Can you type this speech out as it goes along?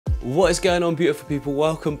What is going on, beautiful people?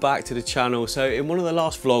 Welcome back to the channel. So in one of the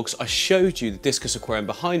last vlogs I showed you the discus aquarium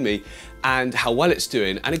behind me and how well it's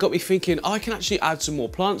doing, and it got me thinking I can actually add some more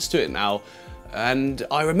plants to it now. And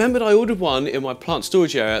I remembered I ordered one in my plant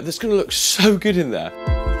storage area that's going to look so good in there.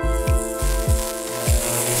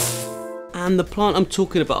 And the plant I'm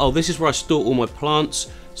talking about, oh, this is where I store all my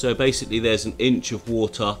plants. So basically there's an inch of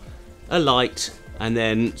water, a light, and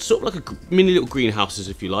then sort of like a mini little greenhouses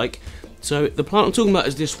if you like. So the plant I'm talking about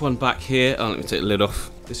is this one back here. Oh, let me take the lid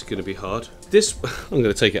off. This is going to be hard. This, I'm going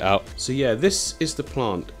to take it out. So yeah, this is the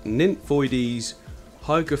plant, Nymphoides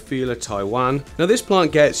Hygrophila Taiwan. Now this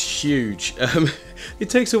plant gets huge.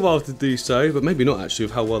 It takes a while to do so, but maybe not actually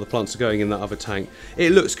with how well the plants are going in that other tank.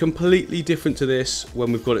 It looks completely different to this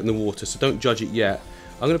when we've got it in the water, so don't judge it yet.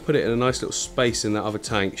 I'm going to put it in a nice little space in that other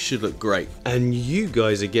tank. Should look great. And you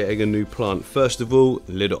guys are getting a new plant. First of all,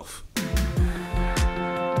 lid off.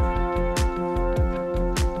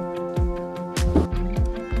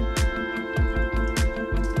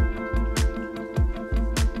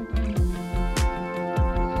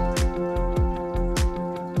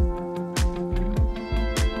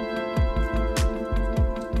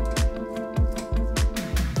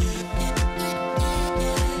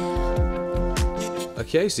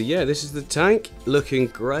 Okay, so yeah, this is the tank, looking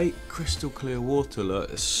great, crystal clear water,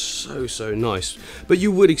 look, it's so nice. But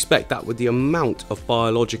you would expect that with the amount of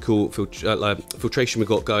biological filtration we've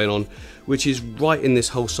got going on, which is right in this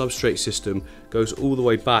whole substrate system, goes all the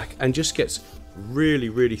way back and just gets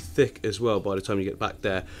really thick as well by the time you get back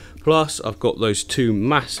there. Plus, I've got those two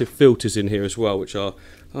massive filters in here as well, which are,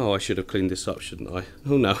 oh, I should have cleaned this up, shouldn't I?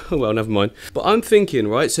 Oh no, oh well, never mind. But I'm thinking,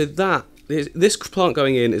 right, so that, this plant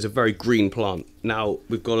going in is a very green plant. Now,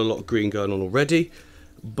 we've got a lot of green going on already,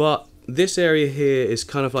 but this area here is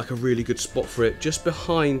kind of like a really good spot for it. Just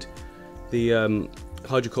behind the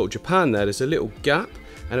Hydroculture Japan there's a little gap,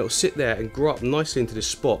 and it will sit there and grow up nicely into this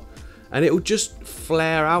spot. And it will just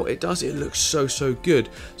flare out, it looks so good.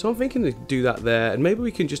 So I'm thinking to do that there, and maybe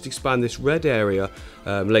we can just expand this red area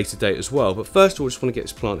later date as well. But first of all, I just want to get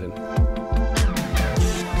this plant in.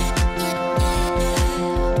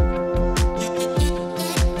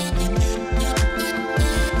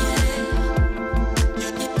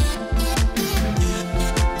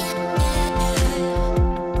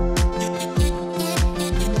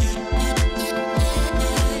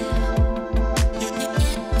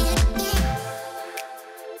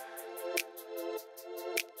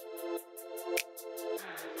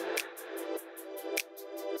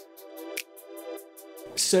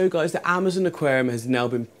 So guys, the Amazon aquarium has now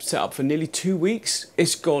been set up for nearly 2 weeks.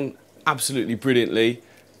 It's gone absolutely brilliantly.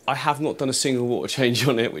 I have not done a single water change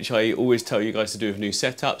on it, which I always tell you guys to do with new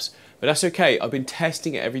setups, but that's okay. I've been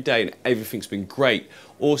testing it every day and everything's been great.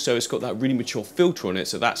 Also, it's got that really mature filter on it,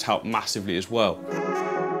 so that's helped massively as well.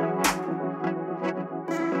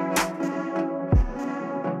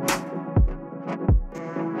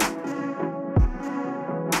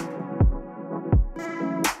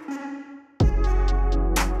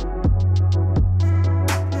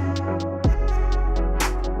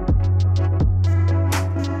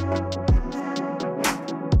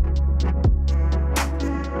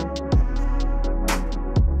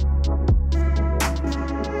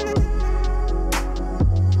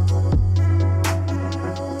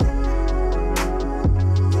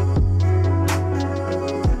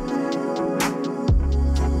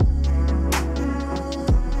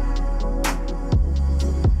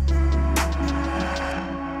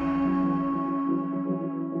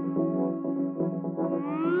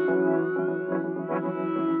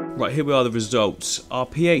 Right, here we are, the results. Our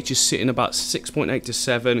pH is sitting about 6.8 to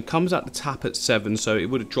 7. It comes out the tap at 7, so it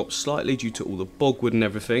would have dropped slightly due to all the bogwood and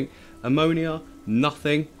everything. Ammonia,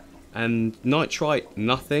 nothing. And nitrite,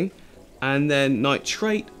 nothing. And then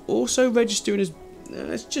nitrate also registering as,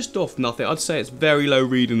 it's just off nothing. I'd say it's very low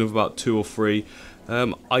reading of about 2 or 3.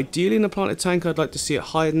 Ideally in a planted tank, I'd like to see it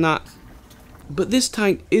higher than that. But this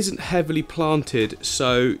tank isn't heavily planted,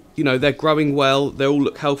 so, you know, they're growing well, they all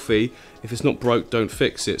look healthy. If it's not broke, don't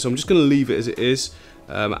fix it. So I'm just going to leave it as it is.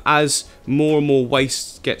 As more and more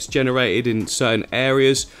waste gets generated in certain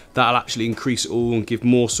areas, that'll actually increase it all and give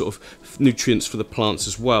more sort of nutrients for the plants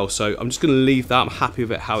as well. So I'm just going to leave that. I'm happy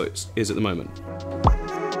with it how it is at the moment.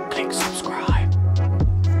 Click subscribe.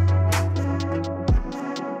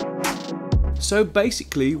 So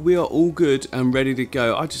basically, we are all good and ready to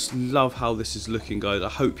go. I just love how this is looking, guys. I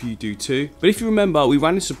hope you do too. But if you remember, we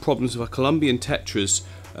ran into some problems with our Colombian tetras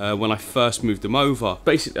when I first moved them over.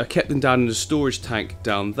 Basically, I kept them down in the storage tank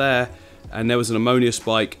down there, and there was an ammonia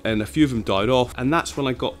spike and a few of them died off, and that's when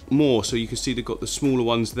I got more. So you can see they've got the smaller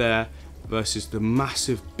ones there versus the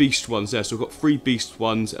massive beast ones there. So I've got 3 beast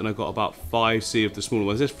ones and I've got about 5 of the smaller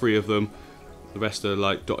ones. There's 3 of them. The rest are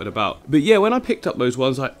like dotted about. But yeah, when I picked up those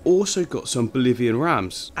ones, I also got some Bolivian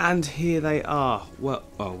rams. And here they are. Well,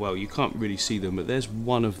 oh, well, you can't really see them, but there's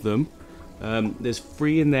one of them. There's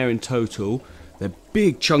 3 in there in total. They're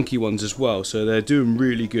big, chunky ones as well, so they're doing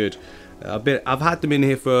really good. I've had them in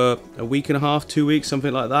here for a week and a half, 2 weeks,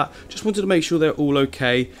 something like that. Just wanted to make sure they're all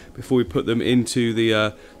okay before we put them into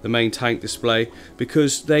the main tank display,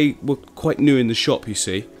 because they were quite new in the shop, you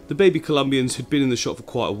see. The baby Colombians had been in the shop for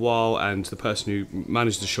quite a while, and the person who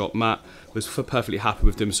managed the shop, Matt, was perfectly happy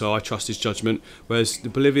with them, so I trust his judgment. Whereas the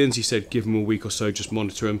Bolivians, he said give them a week or so, just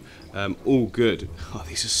monitor them. All good. Oh,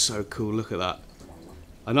 these are so cool, look at that.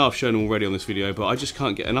 I know I've shown them already on this video, but I just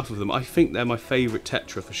can't get enough of them. I think they're my favourite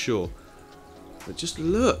tetra for sure. But just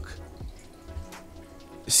look.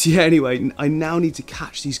 So yeah, anyway, I now need to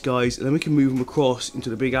catch these guys and then we can move them across into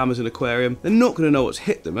the big Amazon aquarium. They're not going to know what's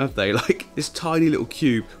hit them, have they? Like this tiny little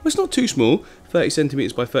cube. Well, it's not too small, 30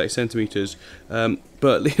 centimetres by 30 centimetres.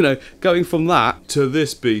 But, you know, going from that to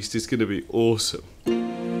this beast is going to be awesome.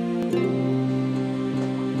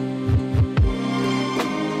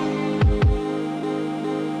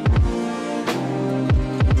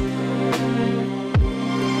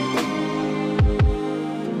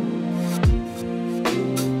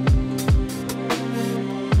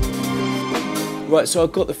 Right, so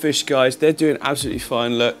I've got the fish, guys. They're doing absolutely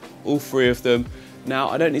fine. Look, all 3 of them. Now,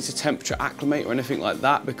 I don't need to temperature acclimate or anything like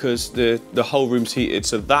that because the whole room's heated.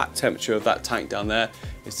 So that temperature of that tank down there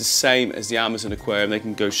is the same as the Amazon aquarium. They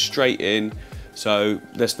can go straight in. So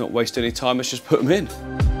let's not waste any time. Let's just put them in.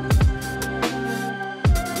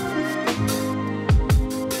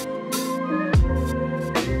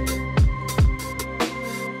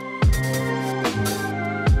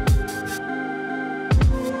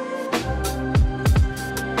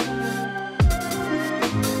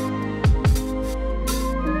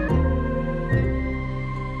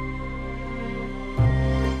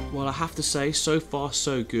 I have to say, so far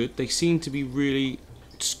so good. They seem to be really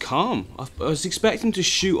just calm. I was expecting to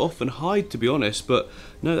shoot off and hide, to be honest, but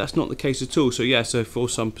no, that's not the case at all. So yeah, so for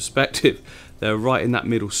some perspective, they're right in that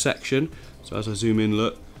middle section. So as I zoom in,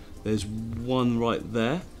 look, there's one right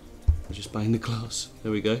there. I just banged the glass.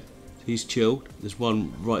 There we go. He's chilled. There's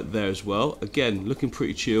one right there as well. Again, looking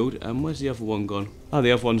pretty chilled. And where's the other one gone? Oh,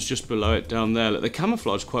 the other one's just below it down there. Look, they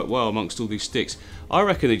camouflage quite well amongst all these sticks. I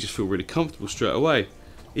reckon they just feel really comfortable straight away.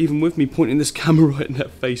 Even with me pointing this camera right in their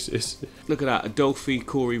faces. Look at that, a dolphin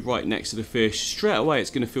cory right next to the fish. Straight away it's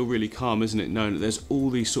going to feel really calm, isn't it? Knowing that there's all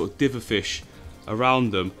these sort of diver fish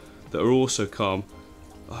around them that are also calm.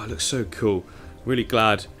 Oh, it looks so cool. Really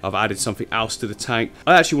glad I've added something else to the tank.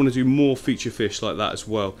 I actually want to do more feature fish like that as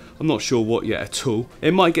well. I'm not sure what yet at all.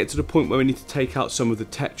 It might get to the point where we need to take out some of the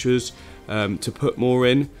tetras to put more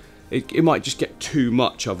in. It might just get too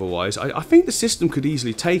much otherwise. I think the system could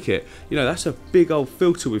easily take it. You know, that's a big old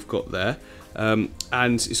filter we've got there. And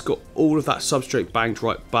it's got all of that substrate banked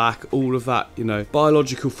right back. All of that, you know,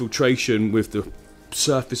 biological filtration with the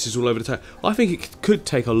surfaces all over the tank. I think it could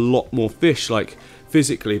take a lot more fish, like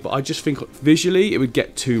physically. But I just think visually it would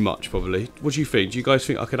get too much probably. What do you think? Do you guys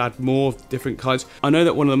think I could add more different kinds? I know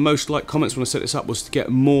that one of the most liked comments when I set this up was to get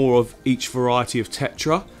more of each variety of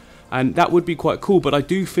tetra. And that would be quite cool, but I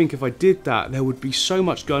do think if I did that, there would be so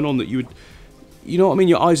much going on that you would, you know what I mean,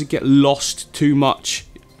 your eyes would get lost too much.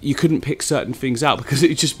 You couldn't pick certain things out because it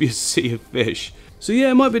would just be a sea of fish. So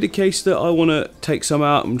yeah, it might be the case that I want to take some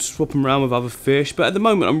out and swap them around with other fish, but at the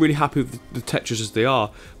moment I'm really happy with the tetras as they are.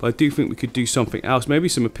 But I do think we could do something else. Maybe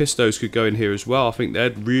some apistos could go in here as well. I think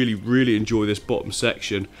they'd really enjoy this bottom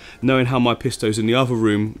section. Knowing how my apistos in the other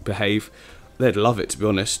room behave, they'd love it, to be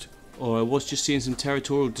honest. Or I was just seeing some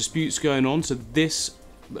territorial disputes going on. So this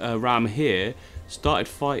ram here started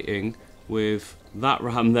fighting with that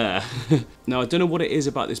ram there. Now I don't know what it is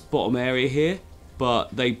about this bottom area here, but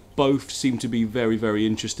they both seem to be very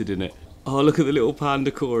interested in it. Oh, look at the little panda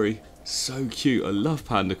cory. So cute. I love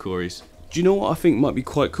panda cories. Do you know what I think might be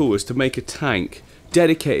quite cool is to make a tank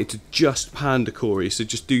dedicated to just panda cories, so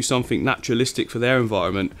just do something naturalistic for their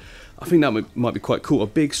environment. I think that might be quite cool. A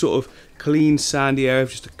big sort of clean sandy area,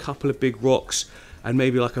 just a couple of big rocks and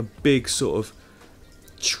maybe like a big sort of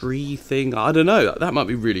tree thing. I don't know, that might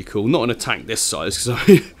be really cool. Not in a tank this size, because I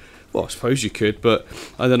mean, well, I suppose you could, but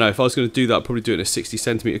I don't know. If I was going to do that, I'd probably do it in a 60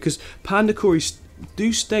 centimetre, because panda cories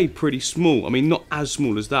do stay pretty small. I mean, not as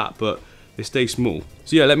small as that, but they stay small.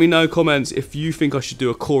 So yeah, let me know in comments if you think I should do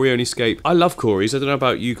a cory only scape. I love cories. I don't know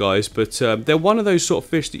about you guys, but they're one of those sort of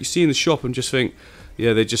fish that you see in the shop and just think,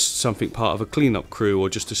 yeah, they're just something part of a cleanup crew or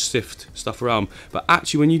just to sift stuff around. But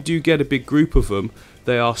actually, when you do get a big group of them,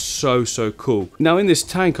 They are so, so cool. Now in this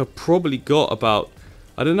tank I've probably got about,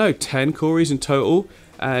 I don't know, 10 cories in total,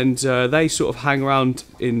 and they sort of hang around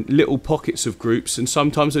in little pockets of groups, and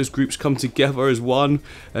sometimes those groups come together as one,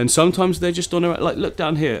 and sometimes they're just on a, like, look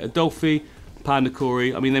down here, Adolphi, Panda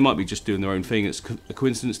Cory. I mean, they might be just doing their own thing, it's a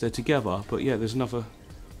coincidence they're together, but yeah, there's another,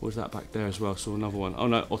 what was that back there as well, saw another one. Oh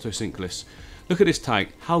no, Otto Cichlids. Look at this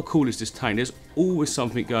tank. How cool is this tank? There's always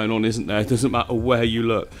something going on, isn't there? It doesn't matter where you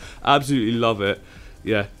look. Absolutely love it.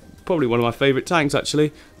 Yeah, probably one of my favourite tanks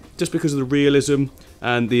actually, just because of the realism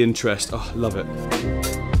and the interest. Oh, love it.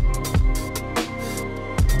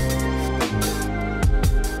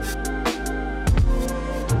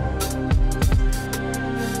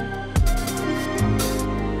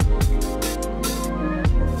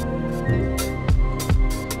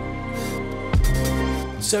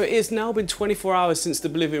 So it has now been 24 hours since the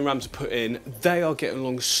Bolivian rams are put in. They are getting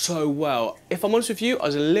along so well. If I'm honest with you, I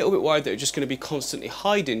was a little bit worried that they're just going to be constantly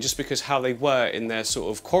hiding just because how they were in their sort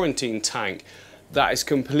of quarantine tank. That is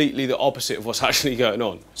completely the opposite of what's actually going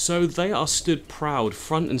on. So they are stood proud,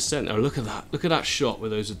 front and centre. Look at that. Look at that shot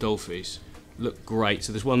with those Adolphis. Look great.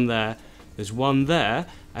 So there's one there,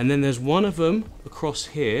 and then there's one of them across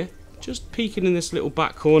here, just peeking in this little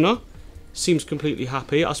back corner. Seems completely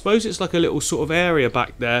happy. I suppose it's like a little sort of area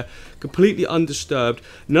back there, completely undisturbed.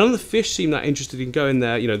 None of the fish seem that interested in going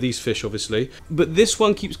there, you know, these fish obviously, but this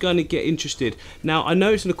one keeps going to get interested. Now I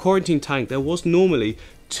noticed in a quarantine tank there was normally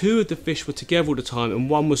 2 of the fish were together all the time and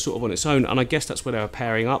one was sort of on its own, and I guess that's where they were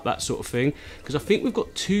pairing up, that sort of thing, because I think we've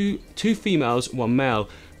got two females, one male.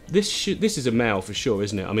 This is a male for sure,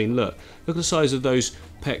 isn't it? I mean, look at the size of those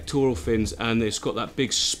pectoral fins, and it's got that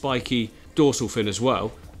big spiky dorsal fin as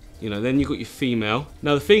well. You know, then you've got your female.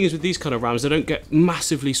 Now the thing is with these kind of rams, they don't get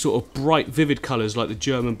massively sort of bright, vivid colours like the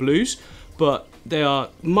German blues, but they are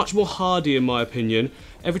much more hardy in my opinion.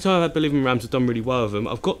 Every time I've had Bolivian rams, I've done really well with them.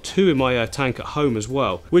 I've got 2 in my tank at home as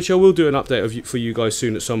well, which I will do an update of for you guys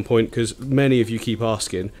soon at some point, because many of you keep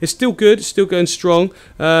asking. It's still good, it's still going strong.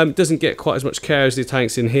 It doesn't get quite as much care as the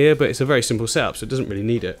tanks in here, but it's a very simple setup, so it doesn't really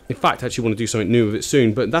need it. In fact, I actually want to do something new with it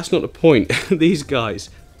soon, but that's not the point. These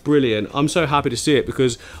guys, brilliant. I'm so happy to see it,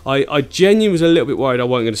 because I genuinely was a little bit worried I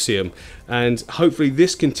wasn't going to see them, and hopefully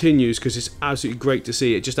this continues because it's absolutely great to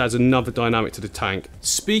see. It just adds another dynamic to the tank.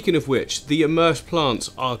 Speaking of which, the immersed plants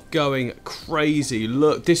are going crazy.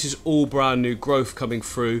 Look, this is all brand new growth coming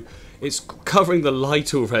through. It's covering the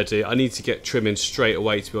light already. I need to get trimming straight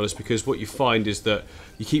away, to be honest, because what you find is that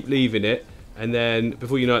you keep leaving it, and then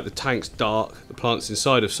before you know it, the tank's dark, the plants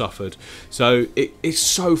inside have suffered. So it's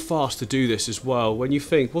so fast to do this as well. When you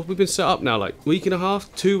think, well, we've been set up now like a week and a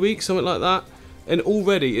half, 2 weeks, something like that, and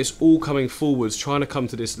already it's all coming forwards, trying to come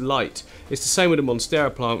to this light. It's the same with the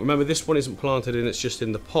Monstera plant. Remember, this one isn't planted in, it's just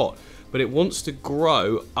in the pot, but it wants to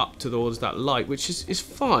grow up towards that light, which is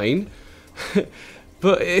fine.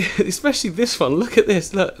 But especially this one, look at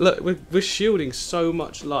this, look, we're shielding so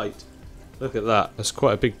much light. Look at that. That's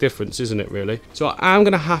quite a big difference, isn't it, really? So I am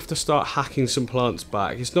going to have to start hacking some plants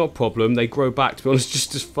back. It's not a problem. They grow back, to be honest,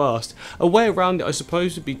 just as fast. A way around it, I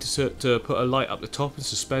suppose, would be to put a light up the top and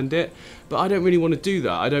suspend it. But I don't really want to do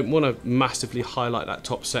that. I don't want to massively highlight that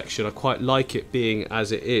top section. I quite like it being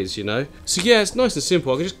as it is, you know? So yeah, it's nice and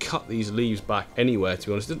simple. I can just cut these leaves back anywhere, to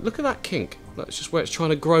be honest. Look at that kink. That's just where it's trying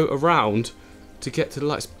to grow around to get to the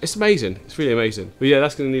lights. It's amazing. It's really amazing. But yeah,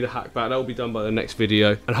 that's going to need a hack back. That will be done by the next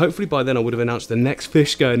video. And hopefully by then I would have announced the next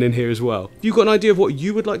fish going in here as well. If you've got an idea of what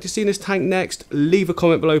you would like to see in this tank next, leave a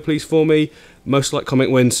comment below, please, for me. Most like comment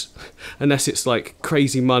wins. Unless it's like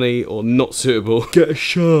crazy money or not suitable. Get a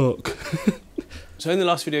shark. So in the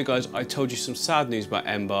last video, guys, I told you some sad news about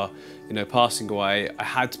Ember, you know, passing away. I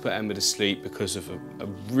had to put Ember to sleep because of a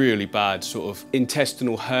really bad sort of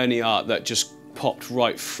intestinal hernia that just popped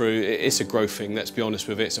right through. It's a growth thing, let's be honest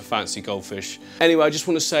with it. It's a fancy goldfish. Anyway, I just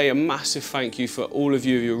want to say a massive thank you for all of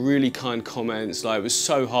you, your really kind comments. Like, it was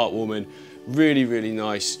so heartwarming, really, really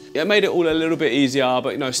nice. It made it all a little bit easier,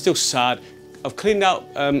 but you know, still sad. I've cleaned out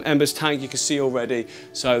Ember's tank, you can see already,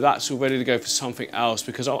 so that's all ready to go for something else,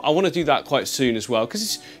 because I want to do that quite soon as well, because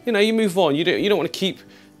it's, you know, you move on, you don't want to keep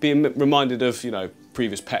being reminded of, you know,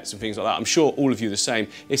 previous pets and things like that. I'm sure all of you are the same.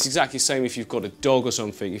 It's exactly the same if you've got a dog or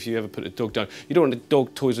something. If you ever put a dog down, you don't want a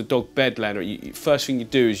dog toys or dog bed laying, or first thing you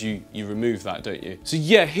do is you remove that, don't you? So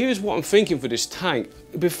yeah, here's what I'm thinking for this tank.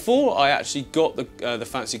 Before I actually got the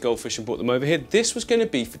fancy goldfish and brought them over here, this was going to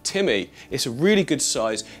be for Timmy. It's a really good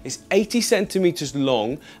size. It's 80 centimeters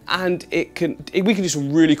long, and we can do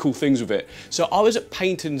some really cool things with it. So I was at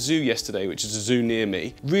Paynton Zoo yesterday, which is a zoo near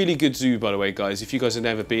me. Really good zoo, by the way, guys. If you guys have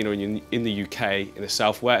never been or you're in the UK, in the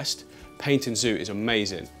southwest, Painting Zoo is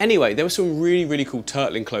amazing. Anyway, there were some really, really cool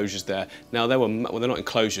turtle enclosures there. Now they were, well, they're not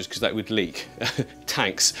enclosures because that would leak,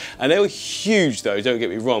 tanks. And they were huge though, don't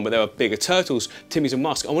get me wrong, but they were bigger. Turtles, Timmy's and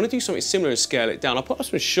Musk. I want to do something similar and scale it down. I'll put up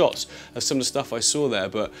some shots of some of the stuff I saw there,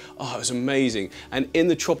 but oh, it was amazing. And in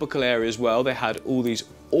the tropical area as well, they had all these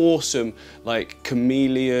awesome like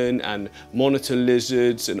chameleon and monitor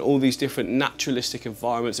lizards and all these different naturalistic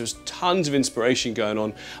environments. There was tons of inspiration going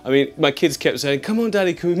on. I mean, my kids kept saying, come on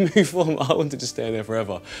daddy, can we move on? I wanted to stay in there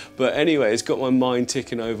forever. But anyway, it's got my mind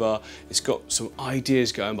ticking over. It's got some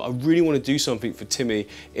ideas going, but I really want to do something for Timmy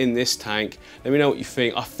in this tank. Let me know what you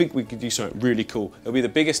think. I think we could do something really cool. It'll be the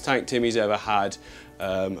biggest tank Timmy's ever had.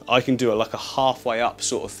 I can do like a halfway up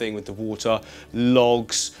sort of thing with the water,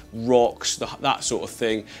 logs, rocks, that sort of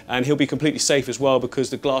thing. And he'll be completely safe as well because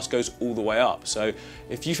the glass goes all the way up. So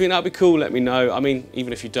if you think that'd be cool, let me know. I mean,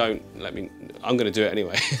 even if you don't, I'm gonna do it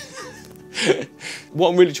anyway. What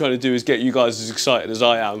I'm really trying to do is get you guys as excited as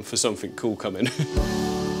I am for something cool coming.